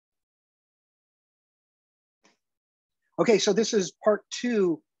Okay, so this is part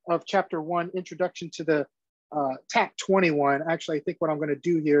 2 of chapter 1, Introduction to the TAP 21. Actually, I think what I'm going to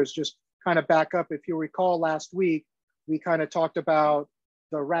do here is just kind of back up. If you recall last week, we kind of talked about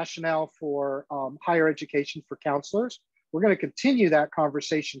the rationale for higher education for counselors. We're going to continue that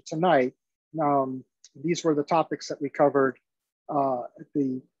conversation tonight. These were the topics that we covered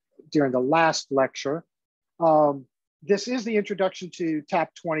during the last lecture. This is the introduction to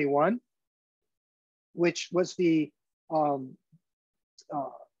TAP 21, which was the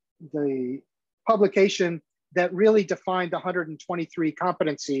publication that really defined the 123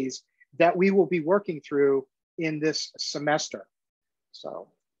 competencies that we will be working through in this semester. So,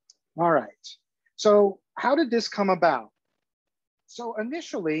 all right. So how did this come about? So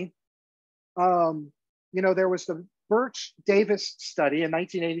initially, there was the Birch-Davis study in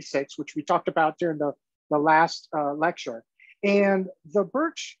 1986, which we talked about during the last lecture. And the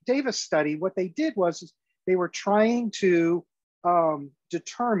Birch-Davis study, what they did was they were trying to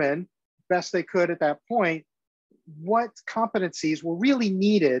determine, best they could at that point, what competencies were really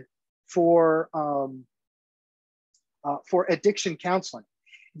needed for addiction counseling.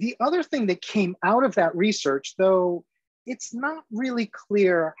 The other thing that came out of that research, though it's not really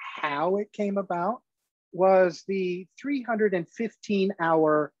clear how it came about, was the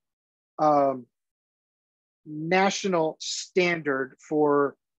 315-hour national standard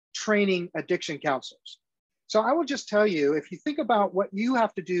for training addiction counselors. So I will just tell you, if you think about what you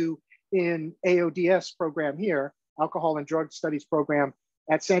have to do in AODS program here, Alcohol and Drug Studies program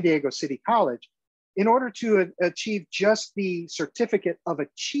at San Diego City College, in order to achieve just the certificate of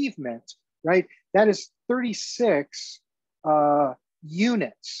achievement, right? That is 36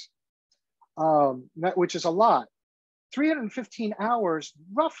 units, which is a lot. 315 hours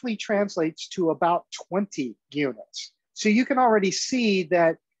roughly translates to about 20 units. So you can already see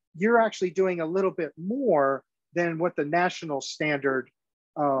that you're actually doing a little bit more than what the national standard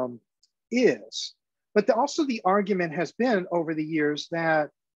is. But also the argument has been over the years that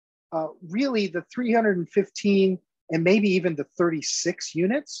really the 315 and maybe even the 36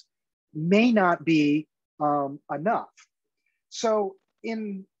 units may not be enough. So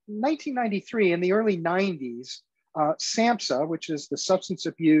in 1993, in the early 90s, SAMHSA, which is the Substance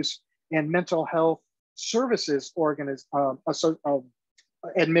Abuse and Mental Health Services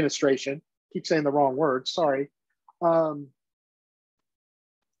Administration, keep saying the wrong word, sorry,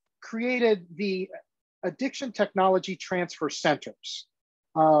 created the Addiction Technology Transfer Centers.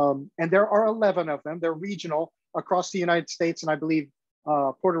 And there are 11 of them. They're regional across the United States and I believe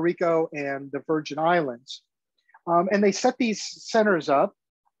Puerto Rico and the Virgin Islands. And they set these centers up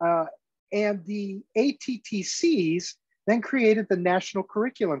and the ATTCs then created the National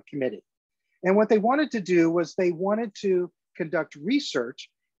Curriculum Committee. And what they wanted to do was they wanted to conduct research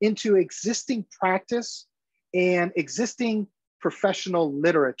into existing practice and existing professional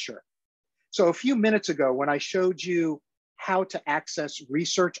literature. So a few minutes ago, when I showed you how to access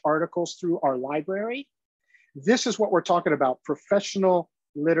research articles through our library, this is what we're talking about, professional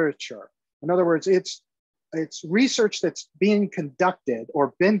literature. In other words, it's research that's being conducted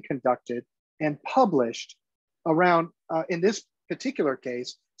or been conducted and published around, in this particular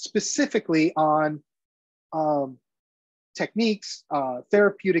case, specifically on techniques,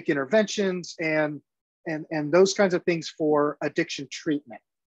 therapeutic interventions, and those kinds of things for addiction treatment.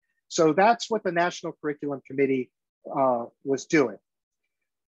 So that's what the National Curriculum Committee was doing.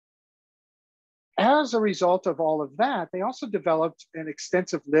 As a result of all of that, they also developed an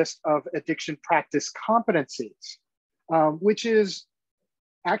extensive list of addiction practice competencies, which is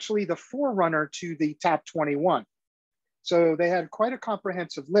actually the forerunner to the TAP 21. So they had quite a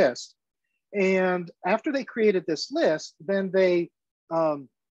comprehensive list. And after they created this list, then they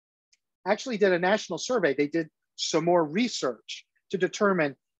actually did a national survey. They did some more research to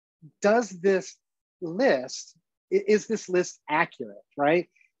determine, is this list accurate, right?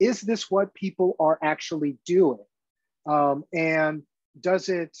 Is this what people are actually doing? And is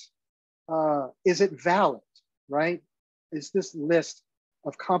it valid, right? Is this list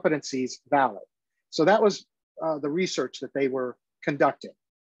of competencies valid? So that was the research that they were conducting.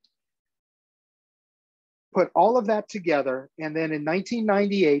 Put all of that together, and then in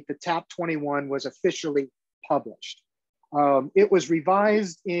 1998, the TAP 21 was officially published. It was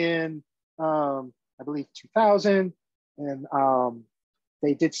revised in, I believe, 2000, and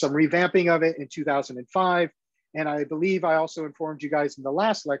they did some revamping of it in 2005. And I believe I also informed you guys in the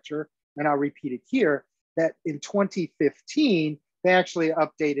last lecture, and I'll repeat it here, that in 2015, they actually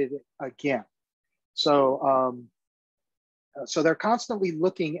updated it again. So, so they're constantly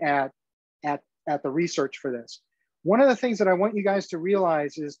looking at the research for this. One of the things that I want you guys to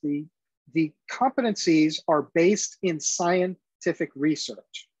realize is the the competencies are based in scientific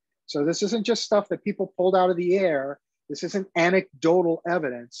research. So this isn't just stuff that people pulled out of the air. This isn't anecdotal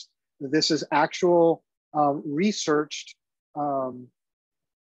evidence. This is actual researched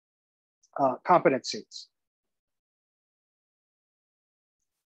competencies.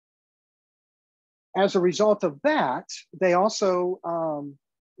 As a result of that, they also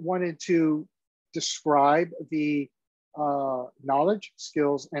wanted to describe the knowledge,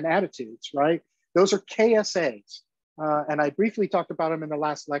 skills, and attitudes, right? Those are KSAs. And I briefly talked about them in the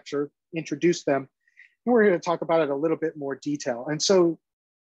last lecture, introduced them. And we're going to talk about it a little bit more detail. And so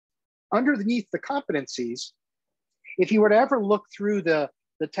underneath the competencies, if you were to ever look through the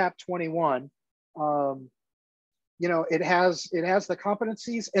TAP 21, you know, it has the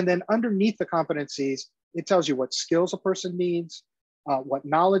competencies, and then underneath the competencies, it tells you what skills a person needs, what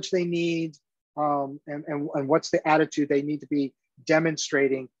knowledge they need, and what's the attitude they need to be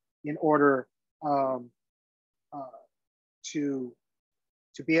demonstrating in order to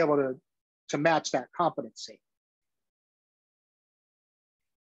be able to match that competency.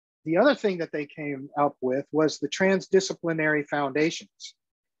 The other thing that they came up with was the transdisciplinary foundations.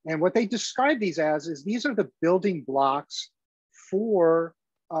 And what they describe these as is these are the building blocks for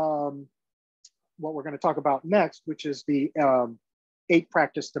what we're going to talk about next, which is the 8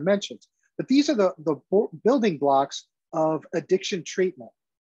 practice dimensions. But these are the building blocks of addiction treatment.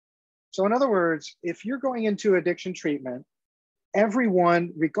 So in other words, if you're going into addiction treatment,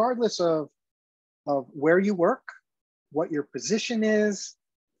 everyone, regardless of where you work, what your position is,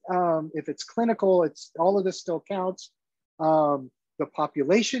 if it's clinical, it's all of this still counts. The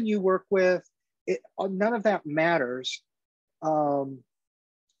population you work with, none of that matters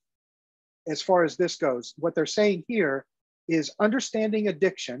as far as this goes. What they're saying here is understanding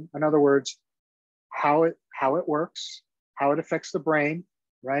addiction. In other words, how it works, how it affects the brain,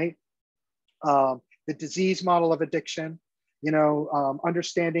 right? The disease model of addiction, you know,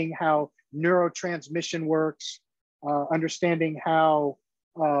 understanding how neurotransmission works, understanding how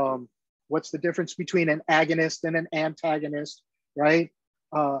what's the difference between an agonist and an antagonist, right?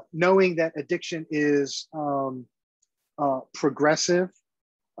 Knowing that addiction is progressive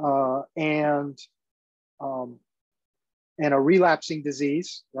and a relapsing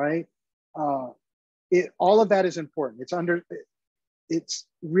disease, right? All of that is important. It's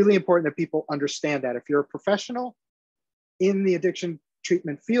really important that people understand that. If you're a professional in the addiction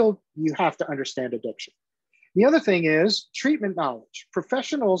treatment field, you have to understand addiction. The other thing is treatment knowledge.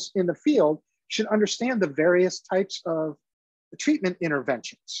 Professionals in the field should understand the various types of treatment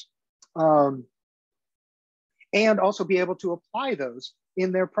interventions and also be able to apply those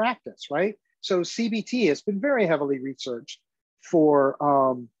in their practice, right? So CBT has been very heavily researched for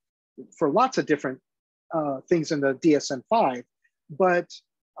lots of different things in the DSM-5, but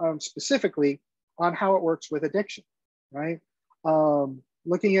specifically on how it works with addiction, right?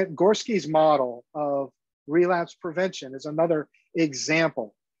 Looking at Gorski's model of relapse prevention is another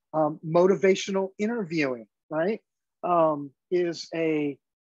example. Motivational interviewing, right, is a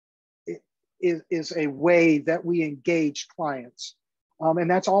way that we engage clients, and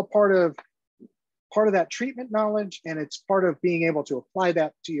that's all part of that treatment knowledge, and it's part of being able to apply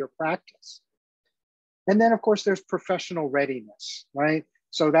that to your practice. And then, of course, there's professional readiness, right?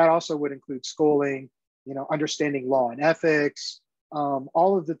 So that also would include schooling, you know, understanding law and ethics,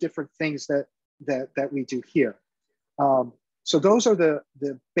 all of the different things that we do here. So those are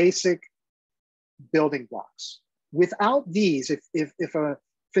the basic building blocks. Without these, if an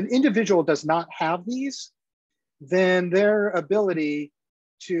individual does not have these, then their ability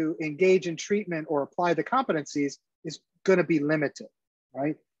to engage in treatment or apply the competencies is going to be limited,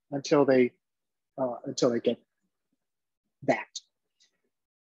 right? Until they get that.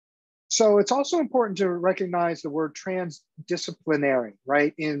 So it's also important to recognize the word transdisciplinary,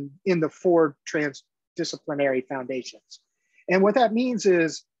 right? In the 4 transdisciplinary foundations. And what that means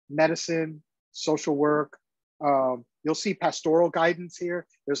is medicine, social work. You'll see pastoral guidance here.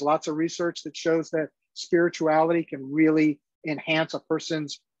 There's lots of research that shows that spirituality can really enhance a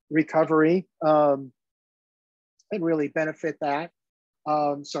person's recovery and really benefit that.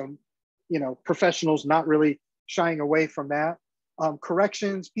 So, you know, professionals not really shying away from that.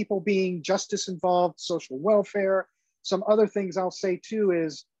 Corrections, people being justice involved, social welfare. Some other things I'll say too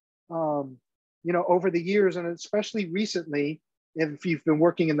is, you know, over the years, and especially recently, if you've been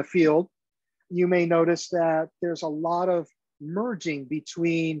working in the field, you may notice that there's a lot of merging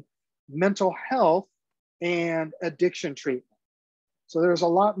between mental health and addiction treatment. So there's a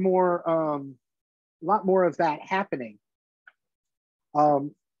lot more of that happening.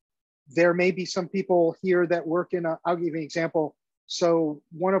 There may be some people here that work in I'll give you an example. So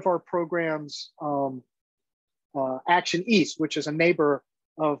one of our programs, Action East, which is a neighbor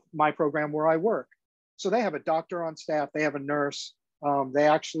of my program where I work. So they have a doctor on staff, they have a nurse, they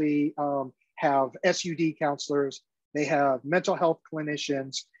actually have SUD counselors, they have mental health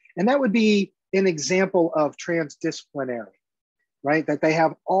clinicians, and that would be an example of transdisciplinary, right? That they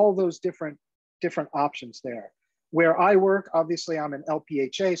have all those different options there. Where I work, obviously I'm an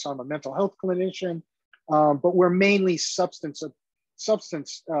LPHA, so I'm a mental health clinician, but we're mainly substance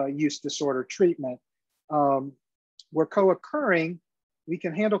use disorder treatment. We're co-occurring, we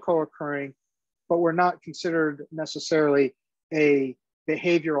can handle co-occurring, but we're not considered necessarily a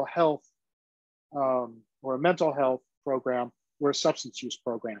behavioral health or a mental health program. We're a substance use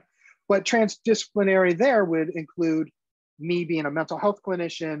program. But transdisciplinary there would include me being a mental health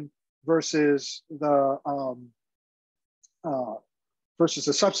clinician versus the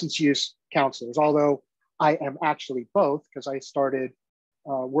substance use counselors, although I am actually both because I started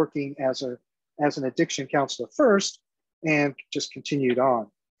working as an addiction counselor first and just continued on.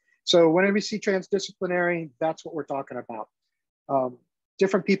 So whenever you see transdisciplinary, that's what we're talking about.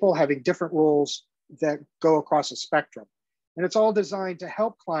 Different people having different roles that go across a spectrum. And it's all designed to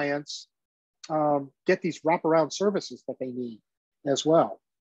help clients get these wraparound services that they need as well.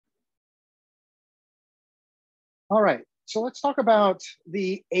 All right, so let's talk about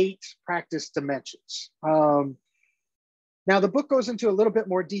the 8 practice dimensions. Now the book goes into a little bit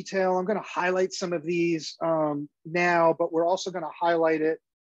more detail. I'm gonna highlight some of these now, but we're also gonna highlight it,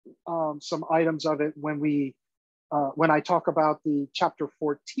 some items of it when I talk about the chapter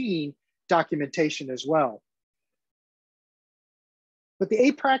 14 documentation as well. But the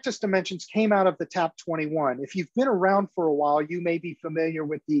 8 practice dimensions came out of the TAP 21. If you've been around for a while, you may be familiar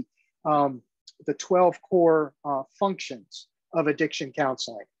with the 12 core functions of addiction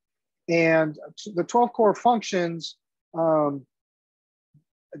counseling. And the 12 core functions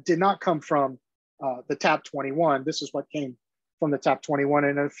did not come from the TAP 21. This is what came from the TAP 21.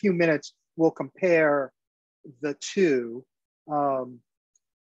 And in a few minutes, we'll compare the two.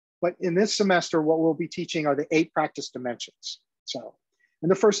 But in this semester, what we'll be teaching are the 8 practice dimensions. So, and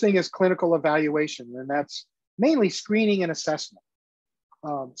the first thing is clinical evaluation, and that's mainly screening and assessment.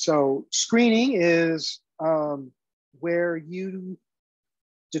 So screening is where you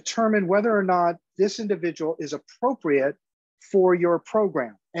determine whether or not this individual is appropriate for your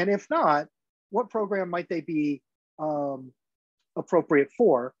program. And if not, what program might they be appropriate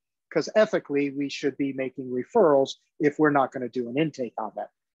for? Because ethically, we should be making referrals if we're not going to do an intake on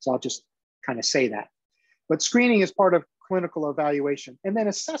that. So I'll just kind of say that. But screening is part of clinical evaluation. And then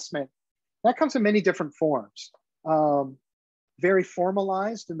assessment, that comes in many different forms. Very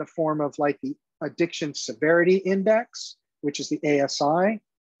formalized in the form of like the Addiction Severity Index, which is the ASI.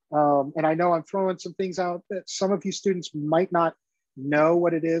 And I know I'm throwing some things out that some of you students might not know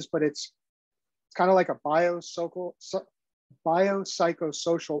what it is, but it's kind of like a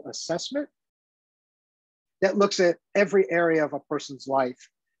biopsychosocial assessment that looks at every area of a person's life.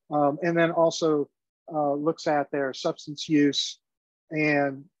 And then also looks at their substance use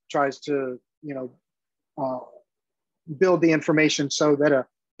and tries to, build the information so that a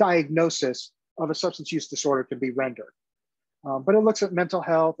diagnosis of a substance use disorder can be rendered. But it looks at mental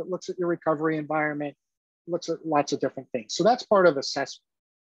health, it looks at your recovery environment, it looks at lots of different things. So that's part of assessment.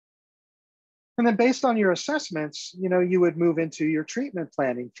 And then based on your assessments, you would move into your treatment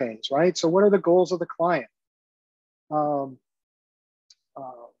planning phase, right? So what are the goals of the client? What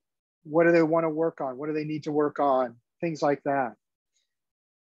do they want to work on? What do they need to work on? Things like that.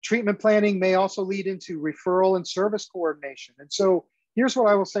 Treatment planning may also lead into referral and service coordination. And so here's what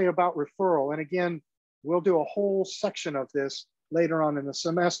I will say about referral. And again, we'll do a whole section of this later on in the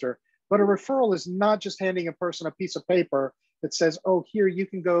semester. But a referral is not just handing a person a piece of paper that says, oh, here, you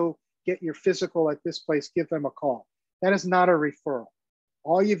can go get your physical at this place, give them a call. That is not a referral.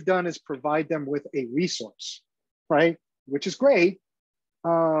 All you've done is provide them with a resource, right? Which is great,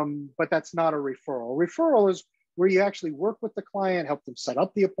 but that's not a referral. A referral is where you actually work with the client, help them set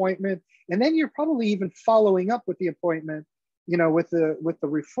up the appointment, and then you're probably even following up with the appointment, with the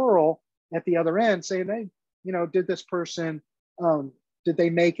referral at the other end, saying, hey, did this person, did they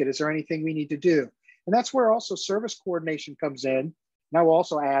make it? Is there anything we need to do? And that's where also service coordination comes in. Now we'll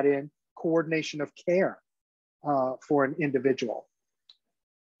also add in coordination of care for an individual.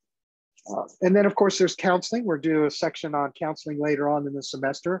 And then of course there's counseling. We'll do a section on counseling later on in the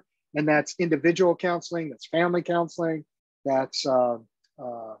semester. And that's individual counseling, that's family counseling, that's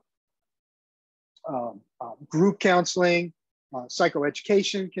group counseling,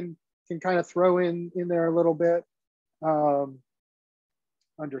 psychoeducation can kind of throw in there a little bit,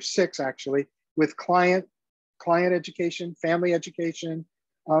 under 6 actually, with client client education, family education,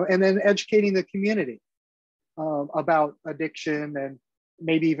 and then educating the community about addiction and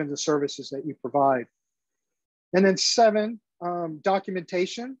maybe even the services that you provide. And then 7,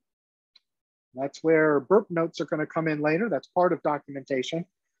 documentation. That's where burp notes are going to come in later. That's part of documentation.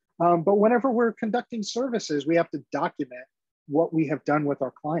 But whenever we're conducting services, we have to document what we have done with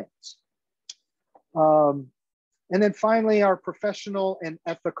our clients. And then finally, our professional and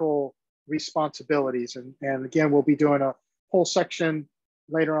ethical responsibilities. And again, we'll be doing a whole section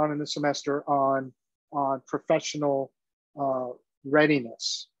later on in the semester on professional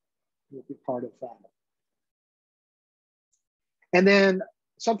readiness. Will be part of that. And then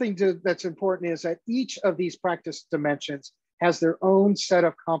something that's important is that each of these practice dimensions has their own set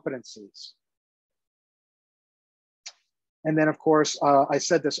of competencies. And then, of course, I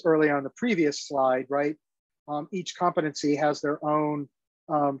said this earlier on the previous slide, right? Each competency has their own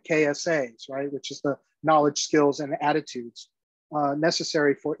KSAs, right? Which is the knowledge, skills, and attitudes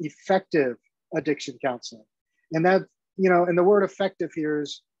necessary for effective addiction counseling. And that, and the word effective here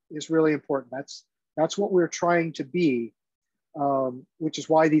is really important. That's what we're trying to be, which is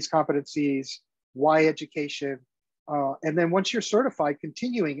why these competencies, why education. And then once you're certified,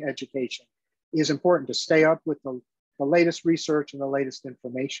 continuing education is important to stay up with the latest research and the latest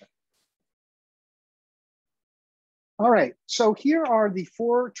information. All right, so here are the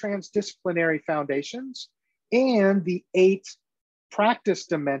 4 transdisciplinary foundations and the 8 practice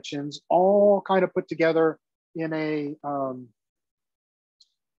dimensions, all kind of put together in a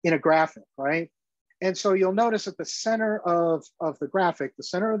graphic, right? And so you'll notice at the center of the graphic, the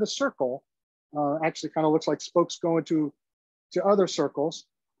center of the circle, actually kind of looks like spokes going to other circles.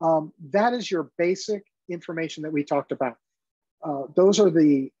 That is your basic information that we talked about. Those are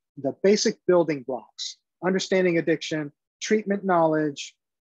the basic building blocks: understanding addiction, treatment knowledge,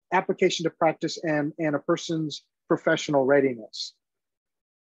 application to practice, and a person's professional readiness.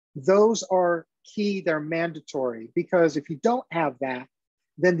 Those are key, they're mandatory, because if you don't have that,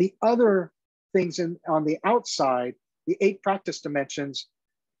 then the other things on the outside, the 8 practice dimensions,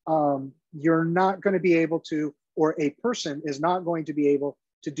 you're not going to be able to, or a person is not going to be able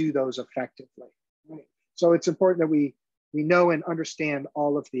to do those effectively. Right? So it's important that we know and understand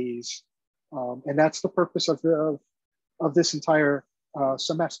all of these. And that's the purpose of this entire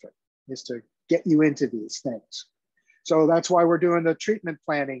semester, is to get you into these things. So that's why we're doing the treatment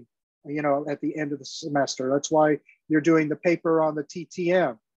planning, at the end of the semester. That's why you're doing the paper on the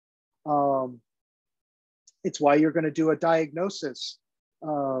TTM. It's why you're going to do a diagnosis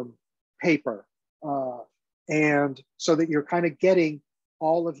paper. And so that you're kind of getting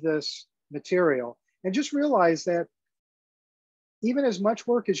all of this material. And just realize that even as much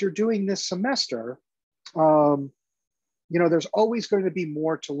work as you're doing this semester, there's always going to be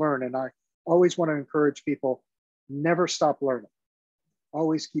more to learn. And I always want to encourage people, never stop learning.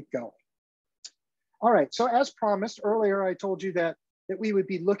 Always keep going. All right, so as promised earlier, I told you that we would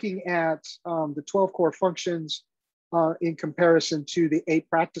be looking at the 12 core functions in comparison to the 8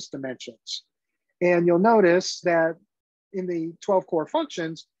 practice dimensions. And you'll notice that in the 12 core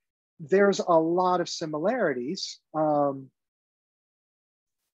functions, there's a lot of similarities. You'll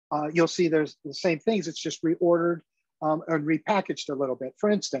see there's the same things, it's just reordered and repackaged a little bit. For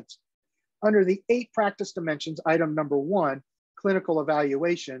instance, under the 8 practice dimensions, item number 1, clinical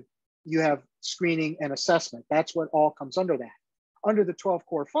evaluation, you have screening and assessment. That's what all comes under that. Under the 12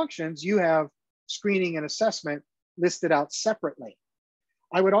 core functions, you have screening and assessment listed out separately.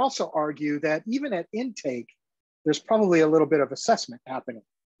 I would also argue that even at intake, there's probably a little bit of assessment happening,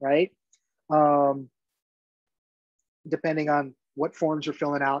 right? Depending on what forms you're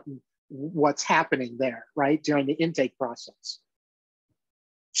filling out and what's happening there, right, during the intake process.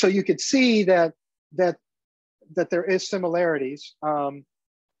 So you could see that there is similarities.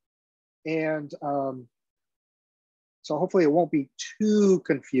 So hopefully it won't be too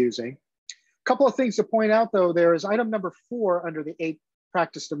confusing. A couple of things to point out, though, there is item number 4 under the 8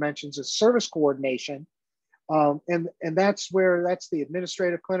 practice dimensions is service coordination. And that's the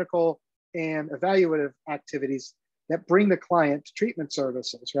administrative, clinical, and evaluative activities that bring the client to treatment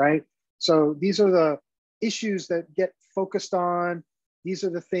services, right? So these are the issues that get focused on. These are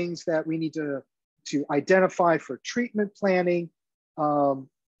the things that we need to identify for treatment planning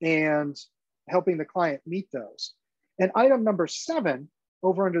and helping the client meet those. And item number 7,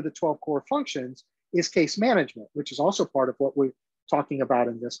 over under the 12 core functions, is case management, which is also part of what we're talking about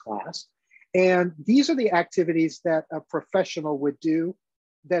in this class. And these are the activities that a professional would do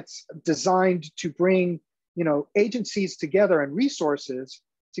that's designed to bring, agencies together and resources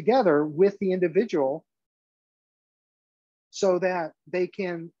together with the individual so that they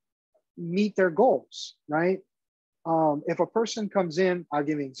can meet their goals, right? If a person comes in, I'll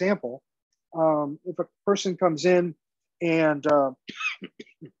give you an example. If a person comes in and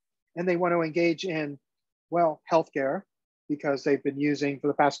and they want to engage in, well, healthcare, because they've been using for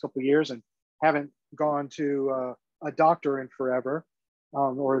the past couple of years and haven't gone to a doctor in forever,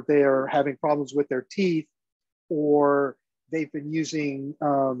 or they're having problems with their teeth, or they've been using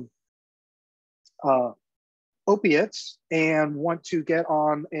opiates and want to get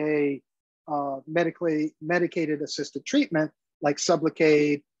on a medically medicated assisted treatment like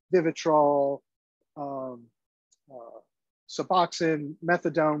Sublocade, Vivitrol, Suboxone,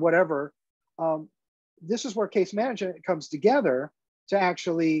 methadone, whatever. This is where case management comes together to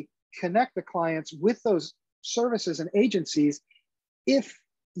actually connect the clients with those services and agencies if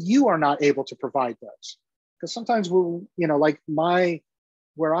you are not able to provide those. Because sometimes we'll, like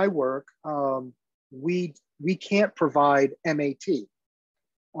where I work, we can't provide MAT.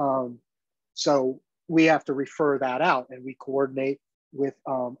 So we have to refer that out, and we coordinate with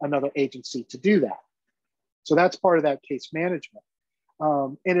another agency to do that. So that's part of that case management.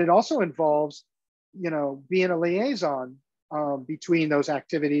 And it also involves, being a liaison between those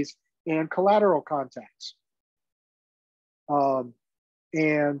activities and collateral contacts.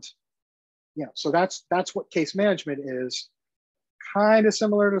 And so that's what case management is. Kind of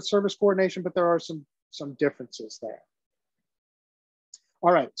similar to service coordination, but there are some differences there.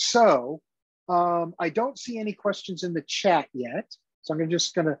 All right, so I don't see any questions in the chat yet. So I'm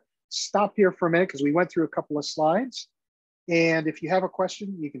just gonna stop here for a minute because we went through a couple of slides. And if you have a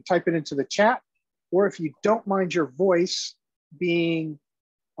question, you can type it into the chat, or if you don't mind your voice being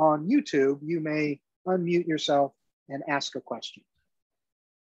on YouTube, you may unmute yourself and ask a question.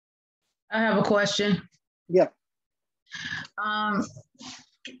 I have a question. Yeah.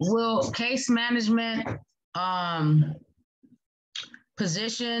 Will case management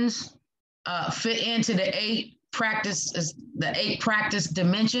positions fit into the eight practice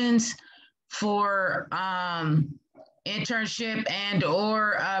dimensions for internship and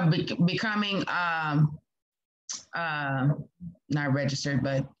or becoming not registered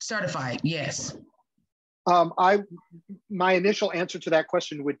but certified? Yes. My initial answer to that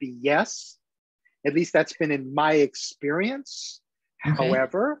question would be yes. At least that's been in my experience. Okay.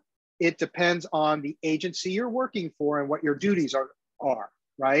 However, it depends on the agency you're working for and what your duties are,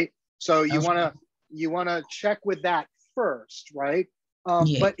 right? So you want to check with that first, right?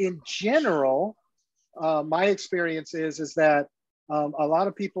 Yeah. But in general, my experience is that a lot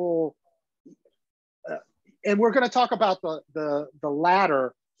of people, and we're going to talk about the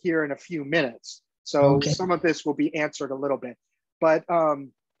latter here in a few minutes. So okay. Some of this will be answered a little bit, but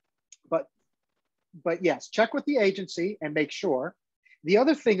yes, check with the agency and make sure. The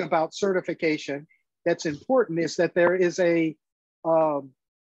other thing about certification that's important is that there is a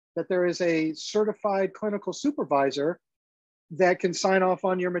certified clinical supervisor that can sign off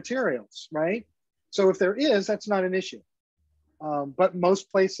on your materials, right? So if there is, that's not an issue. But most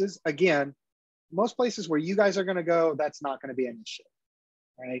places where you guys are going to go, that's not going to be an issue,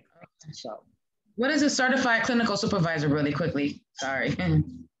 right? So. What is a certified clinical supervisor, really quickly? Sorry.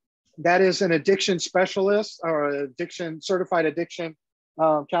 That is an addiction specialist or certified addiction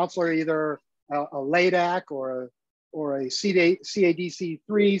counselor, either a LADAC or a CADC3,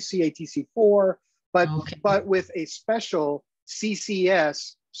 CATC4, but with a special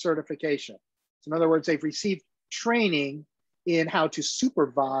CCS certification. So in other words, they've received training in how to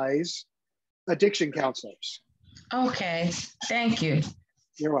supervise addiction counselors. Okay, thank you.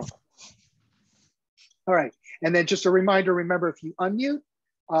 You're welcome. All right, and then just a reminder, remember if you unmute,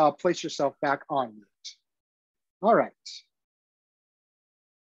 place yourself back on mute. All right.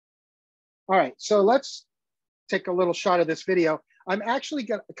 All right, so let's take a little shot of this video. I'm actually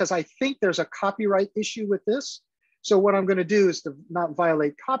gonna, because I think there's a copyright issue with this. So what I'm gonna do is to not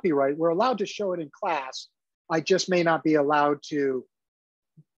violate copyright. We're allowed to show it in class. I just may not be allowed to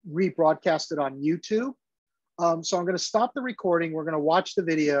rebroadcast it on YouTube. So I'm gonna stop the recording. We're gonna watch the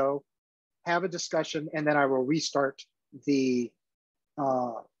video, have a discussion, and then I will restart the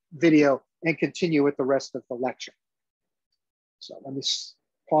video and continue with the rest of the lecture. So let me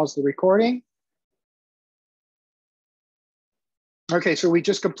pause the recording. Okay, so we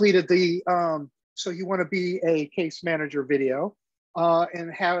just completed the, so you want to be a case manager video,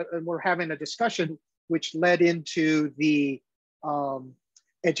 and we're having a discussion which led into the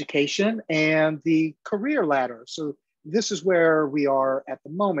education and the career ladder. So this is where we are at the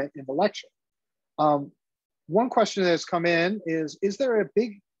moment in the lecture. One question that has come in is there a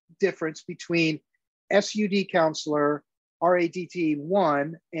big difference between SUD counselor,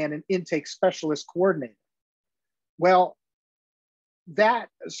 RADT1, and an intake specialist coordinator? Well,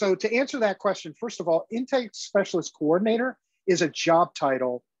 So to answer that question, first of all, intake specialist coordinator is a job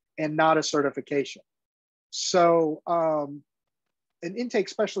title and not a certification. So an intake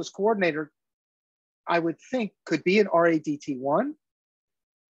specialist coordinator, I would think, could be an RADT1,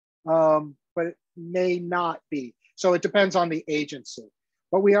 but it may not be. So it depends on the agency.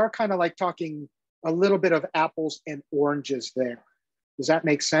 But we are kind of like talking a little bit of apples and oranges there. Does that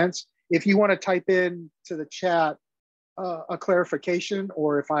make sense? If you want to type in to the chat a clarification,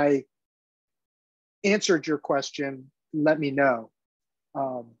 or if I answered your question, let me know.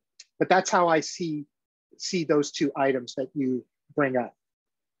 But that's how I see those two items that you bring up.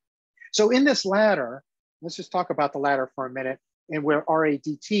 So in this ladder, let's just talk about the ladder for a minute and where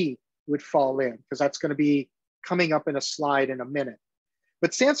RADT would fall in, because that's going to be coming up in a slide in a minute.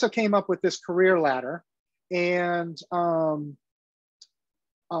 But SAMHSA came up with this career ladder, and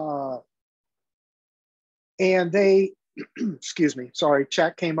they, excuse me, sorry,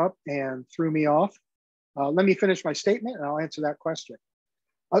 chat came up and threw me off. Let me finish my statement and I'll answer that question.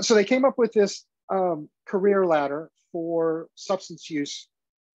 So they came up with this career ladder for substance use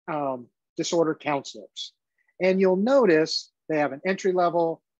disorder counselors. And you'll notice they have an entry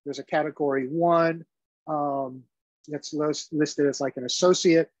level, there's a category 1, that's listed as like an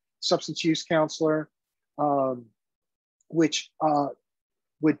associate substance use counselor, which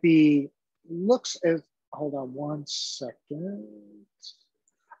would be, looks as, hold on one second.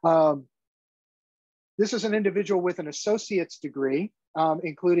 This is an individual with an associate's degree,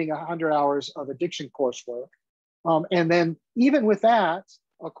 including 100 hours of addiction coursework. And then even with that,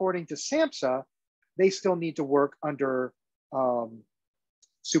 according to SAMHSA, they still need to work under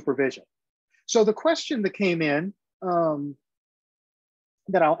supervision. So the question that came in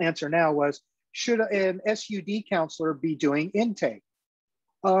that I'll answer now was, should an SUD counselor be doing intake?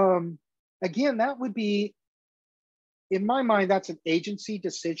 Again, that would be, in my mind, that's an agency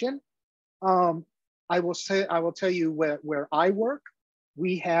decision. I will tell you where I work,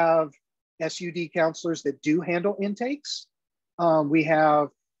 we have SUD counselors that do handle intakes. We have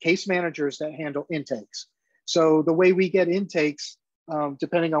case managers that handle intakes. So the way we get intakes,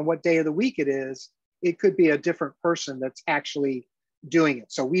 depending on what day of the week it is, it could be a different person that's actually doing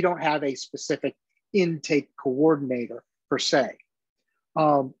it. So we don't have a specific intake coordinator per se.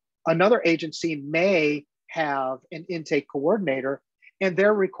 Another agency may have an intake coordinator, and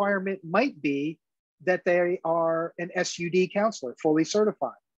their requirement might be that they are an SUD counselor, fully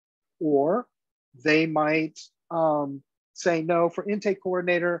certified. Or they might say, no, for intake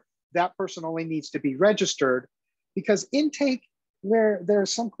coordinator, that person only needs to be registered, because intake, where there are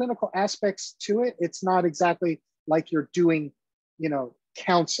some clinical aspects to it, it's not exactly like you're doing,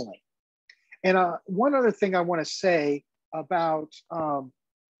 counseling. And one other thing I want to say about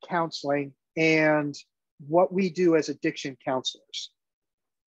counseling and what we do as addiction counselors.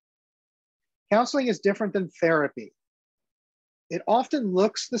 Counseling is different than therapy. It often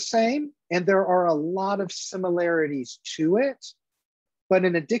looks the same, and there are a lot of similarities to it, but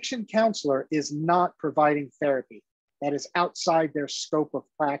an addiction counselor is not providing therapy. That is outside their scope of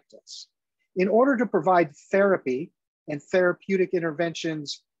practice. In order to provide therapy and therapeutic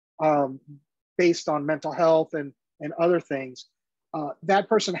interventions based on mental health and other things, that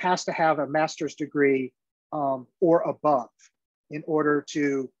person has to have a master's degree or above in order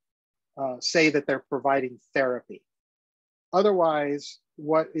to say that they're providing therapy. Otherwise,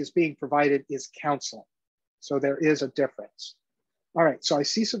 what is being provided is counseling. So there is a difference. All right, so I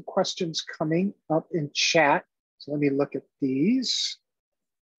see some questions coming up in chat. So let me look at these.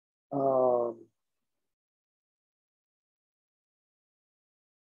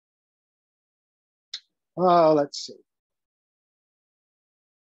 Let's see.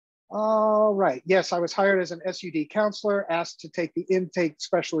 All right, yes, I was hired as an SUD counselor, asked to take the intake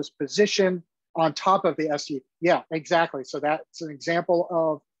specialist position on top of the SUD. Yeah, exactly. So that's an example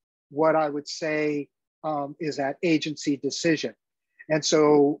of what I would say is that agency decision. And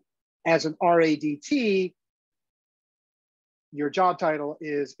so as an RADT, your job title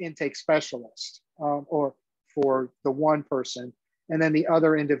is intake specialist, or for the one person. And then the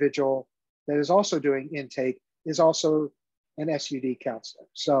other individual that is also doing intake is also an SUD counselor.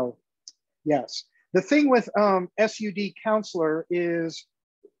 So yes, the thing with SUD counselor is,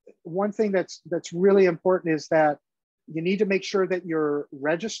 one thing that's really important is that you need to make sure that you're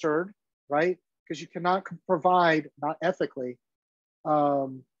registered, right? Because you cannot provide, not ethically,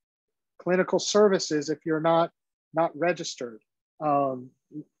 clinical services if you're not registered. In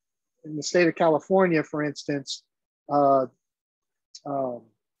the state of California, for instance, Drug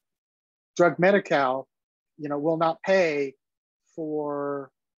Medi-Cal, will not pay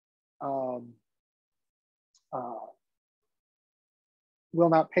for will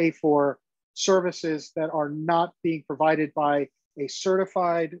not pay for services that are not being provided by a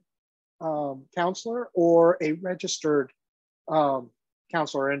certified counselor or a registered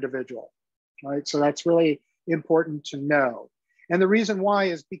counselor or individual, right? So that's really important to know. And the reason why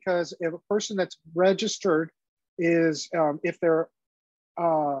is because if a person that's registered is, if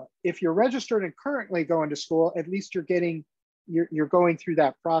you're registered and currently going to school, at least you're going through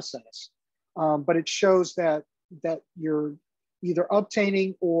that process. But it shows that you're either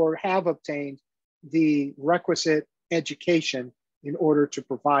obtaining or have obtained the requisite education in order to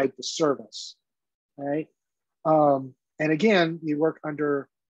provide the service, right? And again, you work under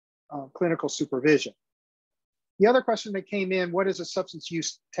clinical supervision. The other question that came in, what is a substance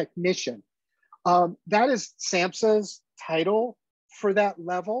use technician? That is SAMHSA's title for that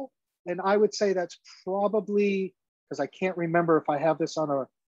level. And I would say that's probably, because I can't remember if I have this on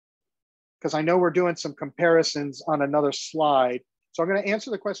because I know we're doing some comparisons on another slide. So I'm going to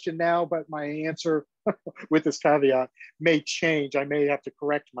answer the question now, but my answer with this caveat may change. I may have to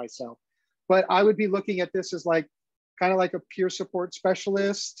correct myself. But I would be looking at this as kind of like a peer support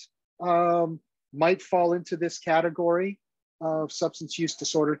specialist, might fall into this category of substance use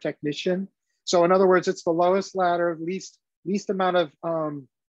disorder technician. So in other words, it's the lowest ladder, least amount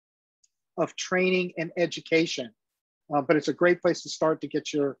of training and education. But it's a great place to start to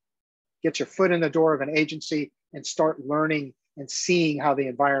get your foot in the door of an agency and start learning and seeing how the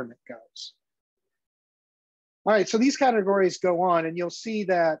environment goes. All right, so these categories go on, and you'll see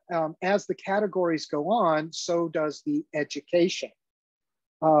that as the categories go on, so does the education.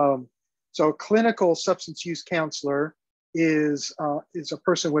 So a clinical substance use counselor is a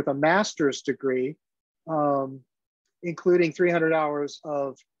person with a master's degree, including 300 hours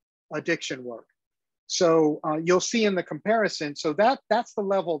of addiction work. So you'll see in the comparison, so that's the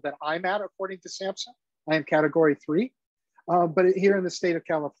level that I'm at according to SAMHSA. I am category 3. But here in the state of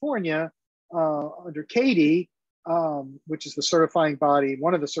California, under CADI, which is the certifying body,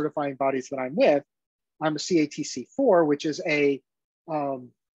 one of the certifying bodies that I'm with, I'm a CATC 4, which is a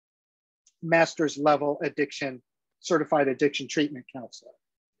master's level certified addiction treatment counselor.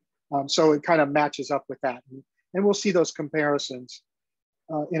 So it kind of matches up with that. And we'll see those comparisons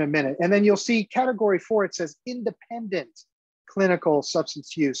in a minute. And then you'll see category 4, it says independent clinical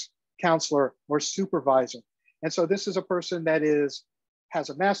substance use counselor or supervisor. And so this is a person that has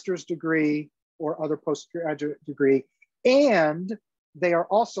a master's degree or other postgraduate degree, and they are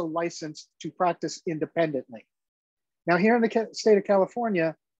also licensed to practice independently. Now here in the state of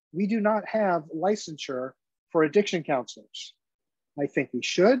California, we do not have licensure for addiction counselors. I think we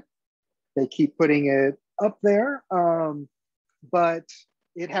should. They keep putting it up there, but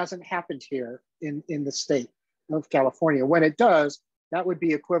it hasn't happened here in the state of California. When it does, that would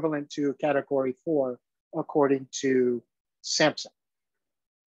be equivalent to category 4, according to SAMHSA.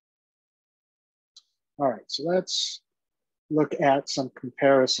 All right, so let's look at some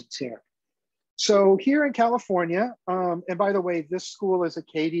comparisons here. So here in California, and by the way, this school is a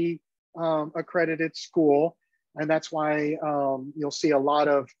CADI accredited school, and that's why you'll see a lot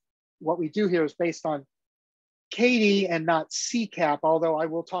of what we do here is based on CADI and not CCAP, although I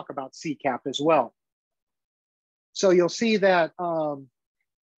will talk about CCAP as well. So you'll see that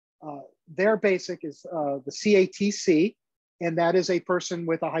their basic is the CATC, and that is a person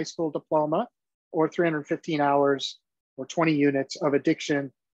with a high school diploma or 315 hours or 20 units of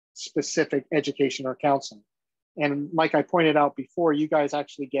addiction specific education or counseling. And like I pointed out before, you guys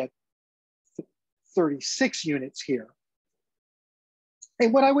actually get 36 units here.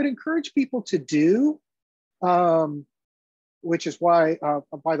 And what I would encourage people to do, which is why,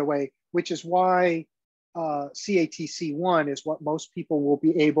 by the way, CATC 1 is what most people will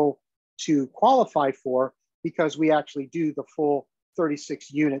be able to qualify for, because we actually do the full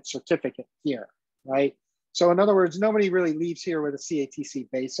 36 unit certificate here, right? So in other words, nobody really leaves here with a CATC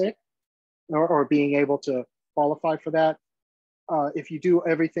basic or being able to qualify for that. If you do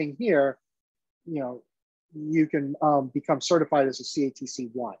everything here, you can become certified as a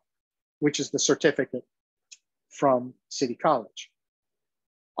CATC 1, which is the certificate from City College.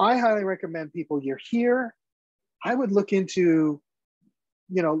 I highly recommend people, you're here, I would look into,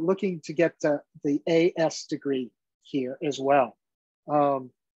 looking to get the AS degree here as well. The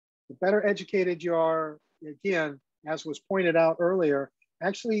better educated you are, again, as was pointed out earlier,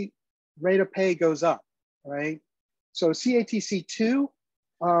 actually rate of pay goes up, right? So CATC 2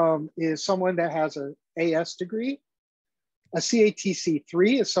 is someone that has an AS degree. A CATC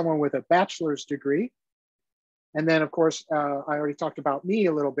 3 is someone with a bachelor's degree. And then, of course, I already talked about me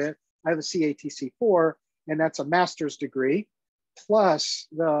a little bit. I have a CATC 4, and that's a master's degree. Plus,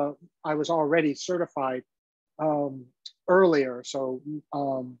 I was already certified earlier. So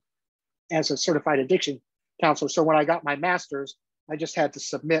as a certified addiction counselor. So when I got my master's, I just had to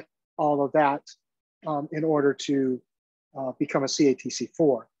submit all of that in order to become a CATC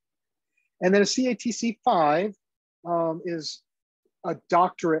 4. And then a CATC 5 is a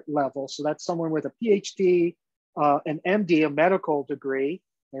doctorate level. So that's someone with a PhD, an MD, a medical degree,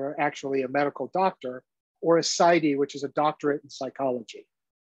 they're actually a medical doctor, or a PsyD, which is a doctorate in psychology,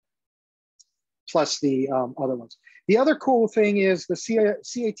 plus the other ones. The other cool thing is the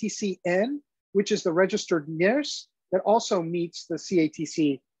CATCN, which is the registered nurse that also meets the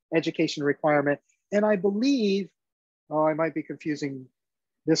CATC education requirement. And I believe, I might be confusing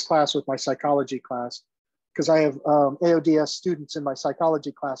this class with my psychology class, because I have AODS students in my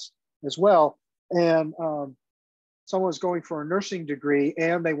psychology class as well. And someone was going for a nursing degree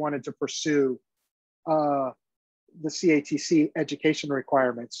and they wanted to pursue the CATC education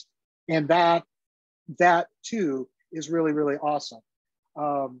requirements. And that too is really, really awesome.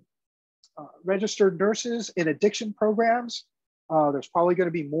 Registered nurses in addiction programs, there's probably going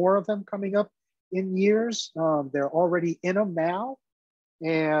to be more of them coming up in years. They're already in them now.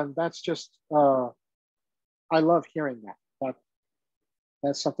 And that's just, I love hearing that.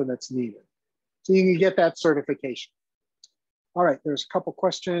 That's something that's needed. So you can get that certification. All right, there's a couple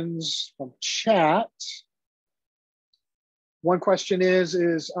questions from chat. One question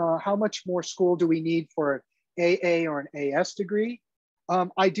is how much more school do we need for an AA or an AS degree?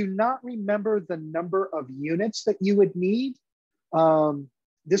 I do not remember the number of units that you would need.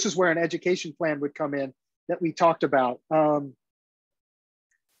 This is where an education plan would come in that we talked about. I'm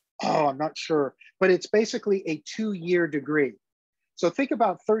not sure, but it's basically a 2-year degree. So think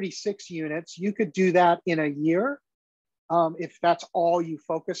about 36 units. You could do that in a year if that's all you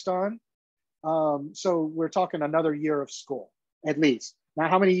focused on. So we're talking another year of school, at least. Now,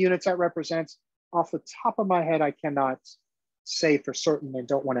 how many units that represents, off the top of my head, I cannot say for certain and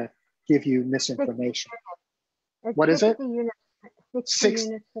don't want to give you misinformation. What is it? 60 units. 60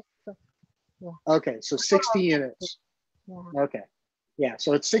 units. Yeah. Okay, so 60 units. Yeah. Okay, yeah,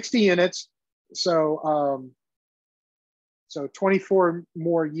 so it's 60 units. So, so 24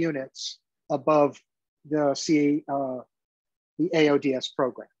 more units above the the AODS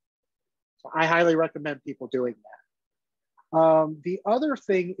program. So I highly recommend people doing that. The other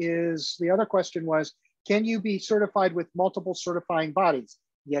thing is, the other question was, can you be certified with multiple certifying bodies?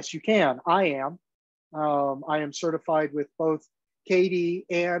 Yes, you can. I am. I am certified with both CATIE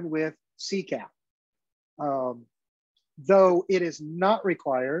and with CCAP. Though it is not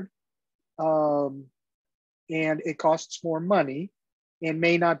required, and it costs more money and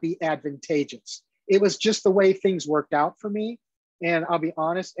may not be advantageous. It was just the way things worked out for me. And I'll be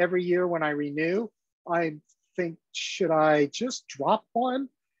honest, every year when I renew, I think, should I just drop one?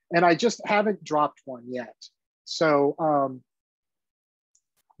 And I just haven't dropped one yet. So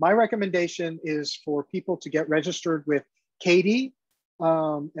my recommendation is for people to get registered with CATIE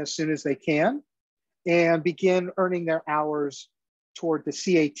as soon as they can and begin earning their hours toward the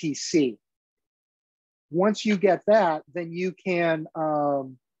CATC. Once you get that, then you can,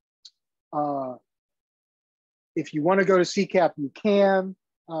 if you want to go to CCAP, you can.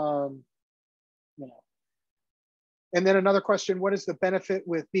 You know. And then another question, what is the benefit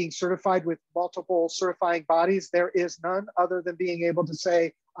with being certified with multiple certifying bodies? There is none other than being able to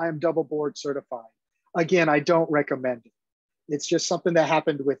say, I am double board certified. Again, I don't recommend it. It's just something that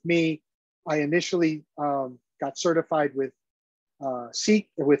happened with me. I initially got certified with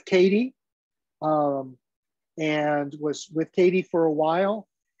CATIE and was with CATIE for a while.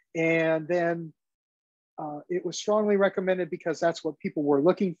 And then it was strongly recommended because that's what people were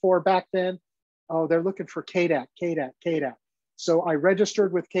looking for back then. Oh, they're looking for CADAC, CADAC, CADAC. So I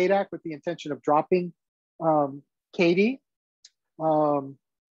registered with CADAC with the intention of dropping CATIE, but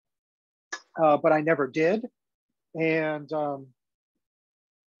I never did. And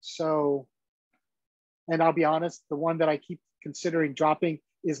and I'll be honest, the one that I keep considering dropping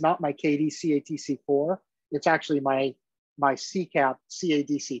is not my CATIE CATC 4. It's actually my CCAP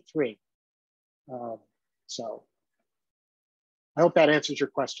CADC 3. So I hope that answers your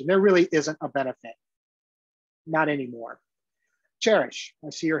question. There really isn't a benefit, not anymore. Cherish, I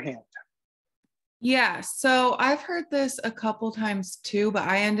see your hand. Yeah, so I've heard this a couple times too, but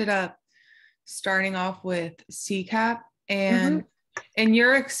I ended up starting off with CCAP. And in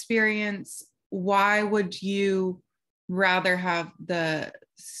your experience, why would you rather have the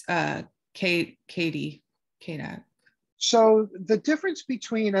CADAC? So the difference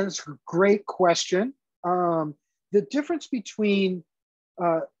between, and it's a great question, the difference between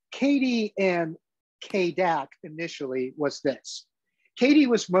CATIE and CADAC initially was this. CATIE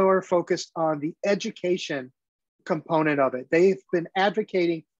was more focused on the education component of it. They've been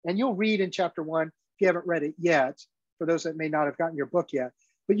advocating, and you'll read in chapter 1, if you haven't read it yet, for those that may not have gotten your book yet,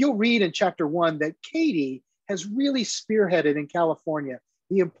 but you'll read in chapter 1 that Katie has really spearheaded in California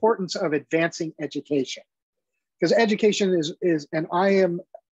the importance of advancing education. Because education is, and I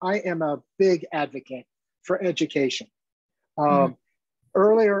am a big advocate for education.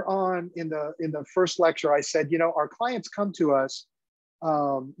 Earlier on in the first lecture, I said, our clients come to us,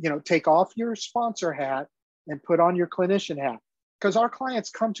 take off your sponsor hat and put on your clinician hat, because our clients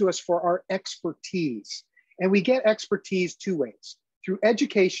come to us for our expertise. And we get expertise two ways, through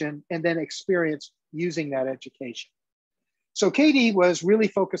education and then experience using that education. So Katie was really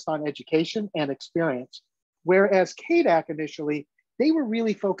focused on education and experience, whereas KDAC initially, they were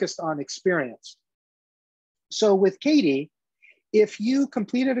really focused on experience. So with Katie, if you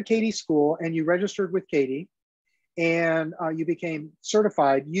completed a Katie school and you registered with Katie and you became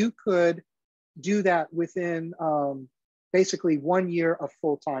certified, you could do that within basically 1 year of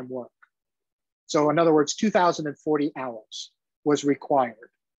full-time work. So in other words, 2,040 hours was required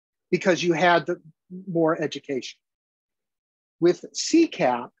because you had more education. With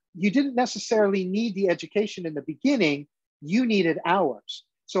CCAP, you didn't necessarily need the education in the beginning, you needed hours.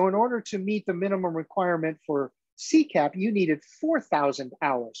 So in order to meet the minimum requirement for CCAP, you needed 4,000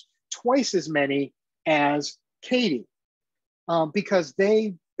 hours, twice as many as Katie, because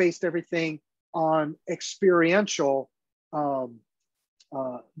they based everything on experiential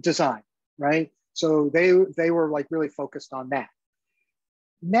design, right? So they were like really focused on that.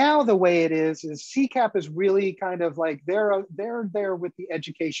 Now the way it is CCAP is really kind of like they're there with the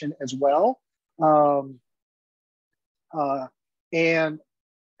education as well, and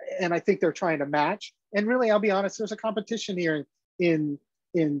I think they're trying to match. And really, I'll be honest, there's a competition here in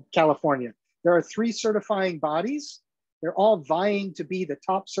California. There are 3 certifying bodies. They're all vying to be the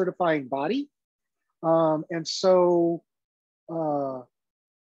top certifying body, and so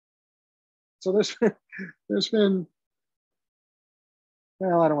there's been.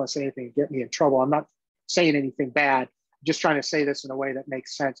 Well, I don't want to say anything to get me in trouble. I'm not saying anything bad. I'm just trying to say this in a way that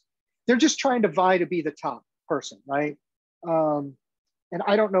makes sense. They're just trying to vie to be the top person, right? And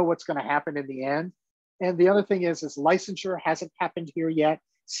I don't know what's going to happen in the end. And the other thing is licensure hasn't happened here yet.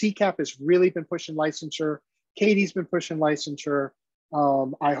 CCAP has really been pushing licensure. Katie's been pushing licensure.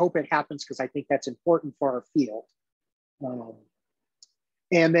 I hope it happens because I think that's important for our field.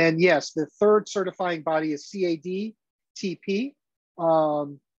 And then, yes, the third certifying body is CAD-TP.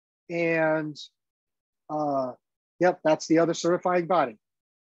 Yep, that's the other certifying body.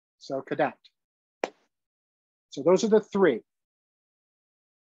 So cadet. So those are the 3.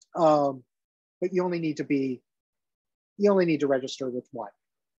 But you only need to register with 1.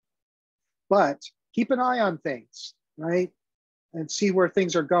 But keep an eye on things, right? And see where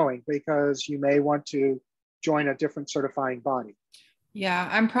things are going, because you may want to join a different certifying body. Yeah,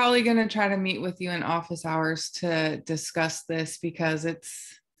 I'm probably going to try to meet with you in office hours to discuss this, because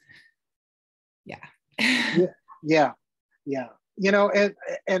it's, yeah.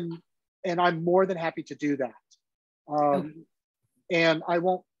 And I'm more than happy to do that. Okay. And I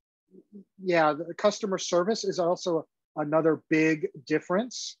won't, the customer service is also another big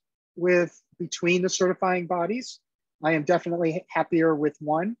difference between the certifying bodies. I am definitely happier with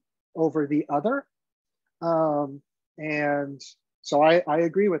one over the other. And so I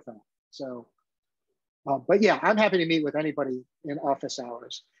agree with that. So, but yeah, I'm happy to meet with anybody in office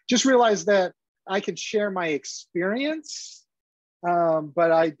hours. Just realize that I can share my experience,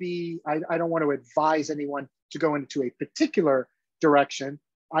 but I don't want to advise anyone to go into a particular direction.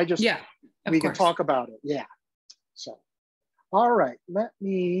 We can talk about it. Yeah. So, all right, let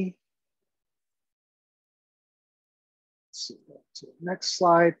me see to the next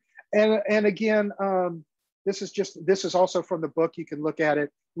slide. And again, this is also from the book. You can look at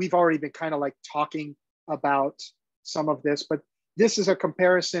it. We've already been kind of like talking about some of this, but this is a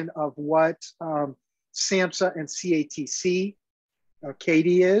comparison of what SAMHSA and CATC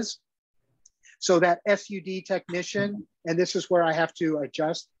Katie is. So that SUD technician, and this is where I have to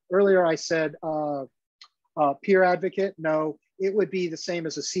adjust. Earlier I said peer advocate. No, it would be the same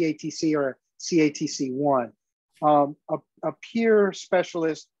as a CATC or a CATC1. A peer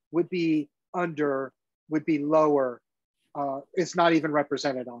specialist would be lower. It's not even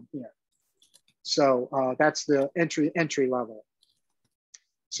represented on here. So that's the entry level.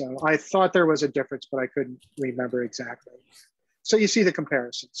 So I thought there was a difference, but I couldn't remember exactly. So you see the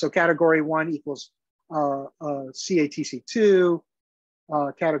comparison. So category 1 equals CATC2.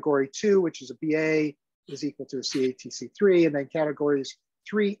 Category 2, which is a BA, is equal to a CATC3. And then categories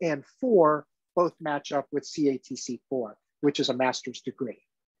 3 and 4 both match up with CATC4, which is a master's degree.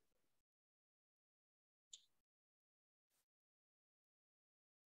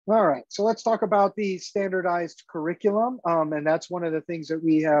 All right, so let's talk about the standardized curriculum. And that's one of the things that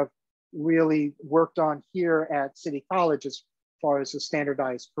we have really worked on here at City College as far as the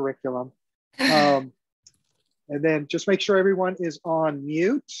standardized curriculum. And then just make sure everyone is on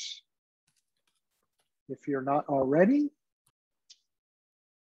mute if you're not already.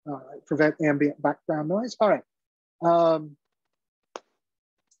 Prevent ambient background noise. All right.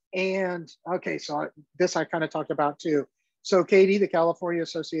 And okay, so this I kind of talked about too. So Katie, the California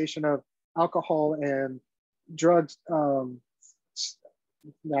Association of Alcohol and Drugs,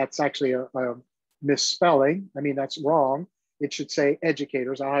 that's actually a misspelling. I mean, that's wrong. It should say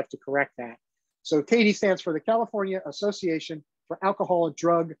educators. I'll have to correct that. So Katie stands for the California Association for Alcohol and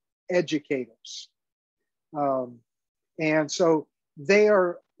Drug Educators. And so they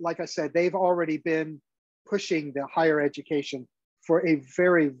are, like I said, they've already been pushing the higher education for a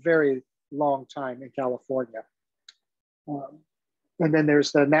very, very long time in California. And then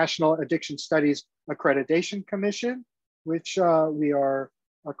there's the National Addiction Studies Accreditation Commission, which we are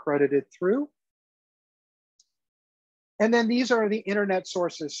accredited through. And then these are the internet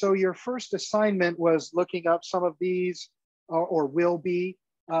sources. So your first assignment was looking up some of these, or will be.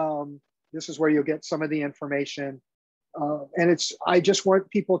 This is where you'll get some of the information. And I just want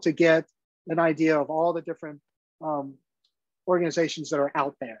people to get an idea of all the different organizations that are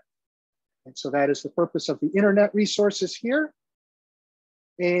out there. And so that is the purpose of the internet resources here.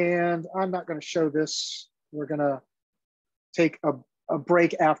 And I'm not going to show this. We're going to take a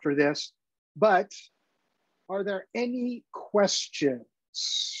break after this. But are there any questions?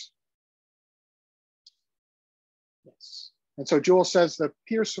 Yes. And so Jewel says the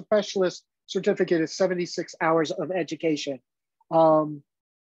peer specialist certificate is 76 hours of education.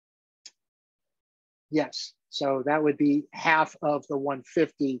 Yes. So that would be half of the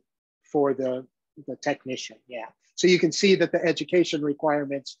 150 for the technician. Yeah. So you can see that the education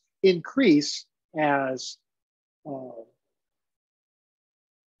requirements increase as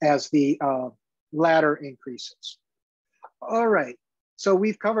the ladder increases. All right. So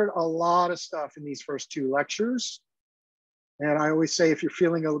we've covered a lot of stuff in these first two lectures. And I always say, if you're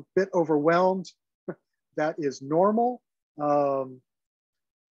feeling a bit overwhelmed, that is normal.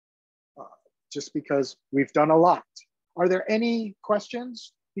 Just because we've done a lot. Are there any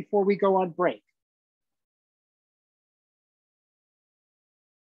questions before we go on break?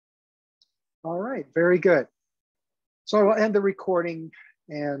 All right, very good. So I will end the recording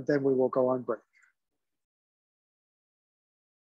and then we will go on break.